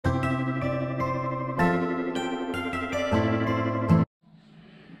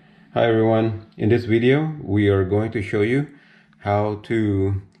Hi everyone, in this video we are going to show you how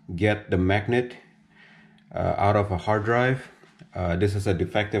to get the magnet out of a hard drive. This is a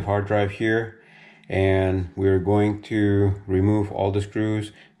defective hard drive here, and we're going to remove all the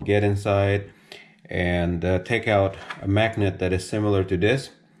screws, get inside, and take out a magnet that is similar to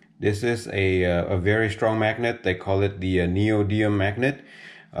this. This is a very strong magnet. They call it the Neodymium magnet.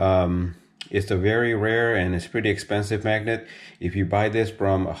 It's a very rare and it's pretty expensive magnet. If you buy this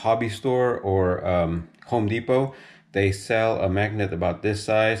from a hobby store or Home Depot, they sell a magnet about this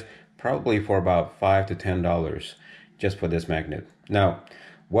size, probably for about $5 to $10 just for this magnet. Now,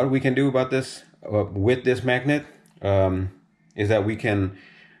 what we can do about this with this magnet is that we can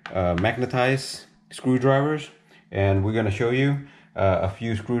magnetize screwdrivers, and we're going to show you a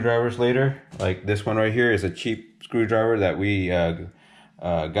few screwdrivers later. Like this one right here is a cheap screwdriver that we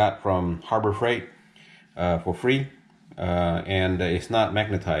got from Harbor Freight for free, and it's not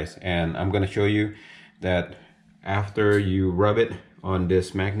magnetized. And I'm going to show you that after you rub it on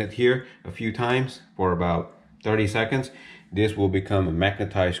this magnet here a few times for about 30 seconds, this will become a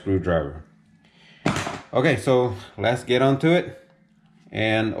magnetized screwdriver. Okay, so let's get on to it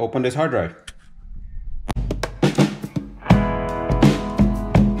and open this hard drive.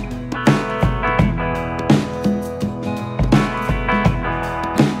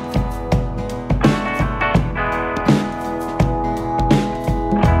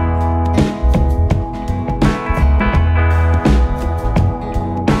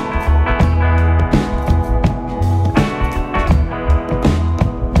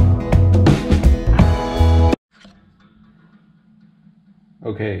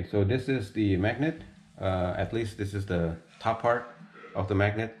 Okay, so this is the magnet. At least this is the top part of the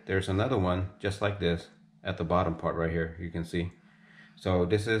magnet. There's another one just like this at the bottom part right here, you can see. So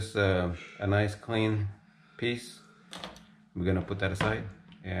this is a nice clean piece. We're gonna put that aside,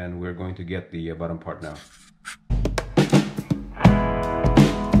 and we're going to get the bottom part now.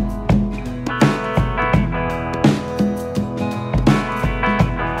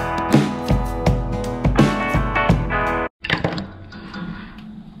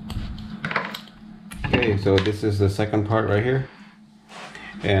 Okay, so this is the second part right here,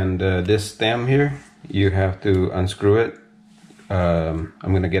 and this stem here, you have to unscrew it. I'm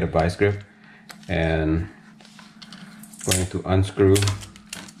gonna get a vice grip and going to unscrew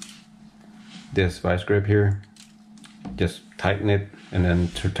this vice grip here. Just tighten it and then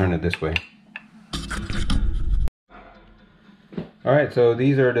turn it this way. All right, so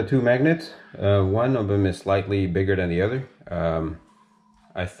these are the two magnets. One of them is slightly bigger than the other.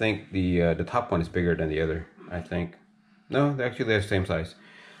 I think the top one is bigger than the other. I think. No, actually they're the same size.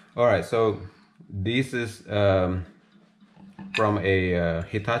 All right, so this is from a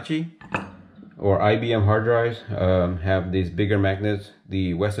Hitachi or IBM hard drives. Have these bigger magnets.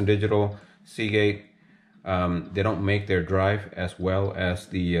 The Western Digital, Seagate, they don't make their drive as well as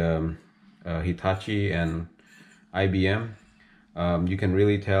the Hitachi and IBM. You can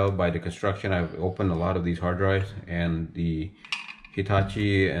really tell by the construction. I've opened a lot of these hard drives, and the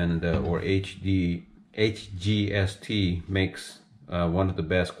Hitachi and or HGST makes one of the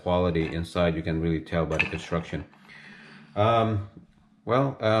best quality inside. You can really tell by the construction. Oh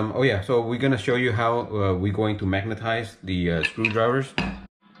yeah, so we're gonna show you how we're going to magnetize the screwdrivers.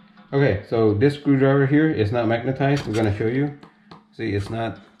 Okay, so this screwdriver here is not magnetized. We're gonna show you. See, it's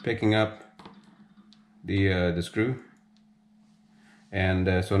not picking up the screw,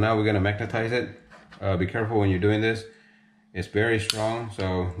 and so now we're gonna magnetize it. Be careful when you're doing this. It's very strong,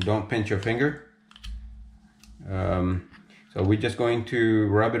 so don't pinch your finger. So we're just going to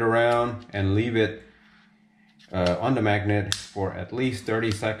rub it around and leave it on the magnet for at least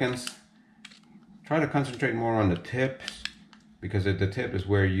 30 seconds. Try to concentrate more on the tips, because the tip is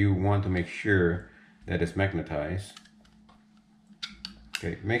where you want to make sure that it's magnetized.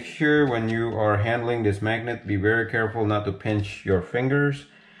 Okay, make sure when you are handling this magnet, be very careful not to pinch your fingers,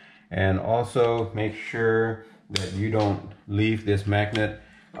 and also make sure that you don't leave this magnet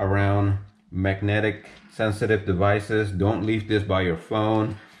around magnetic sensitive devices. Don't leave this by your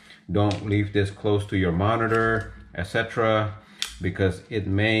phone. Don't leave this close to your monitor, etc., because it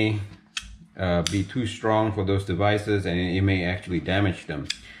may be too strong for those devices, and it may actually damage them.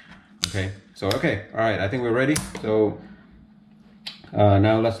 Okay, so all right, I think we're ready. So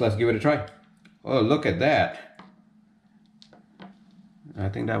now let's give it a try. Oh, look at that. I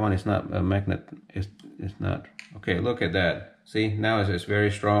think that one is not a magnet. It's not. Okay, look at that. See, now it's very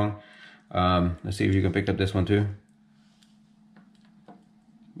strong. Let's see if you can pick up this one too.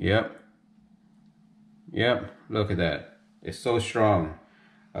 Yep, look at that. It's so strong.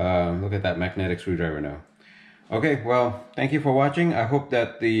 Look at that magnetic screwdriver now. Okay, well, thank you for watching. I hope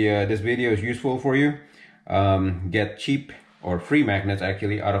that this video is useful for you. Get cheap or free magnets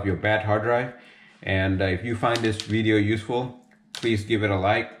actually out of your bad hard drive. And if you find this video useful, please give it a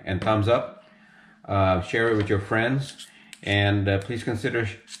like and thumbs up. Share it with your friends, and please consider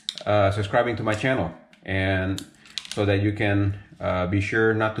subscribing to my channel, and so that you can be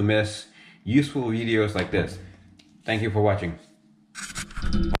sure not to miss useful videos like this. Thank you for watching.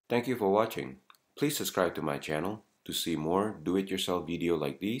 Thank you for watching. Please subscribe to my channel to see more do-it-yourself video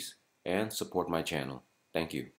like these and support my channel. Thank you.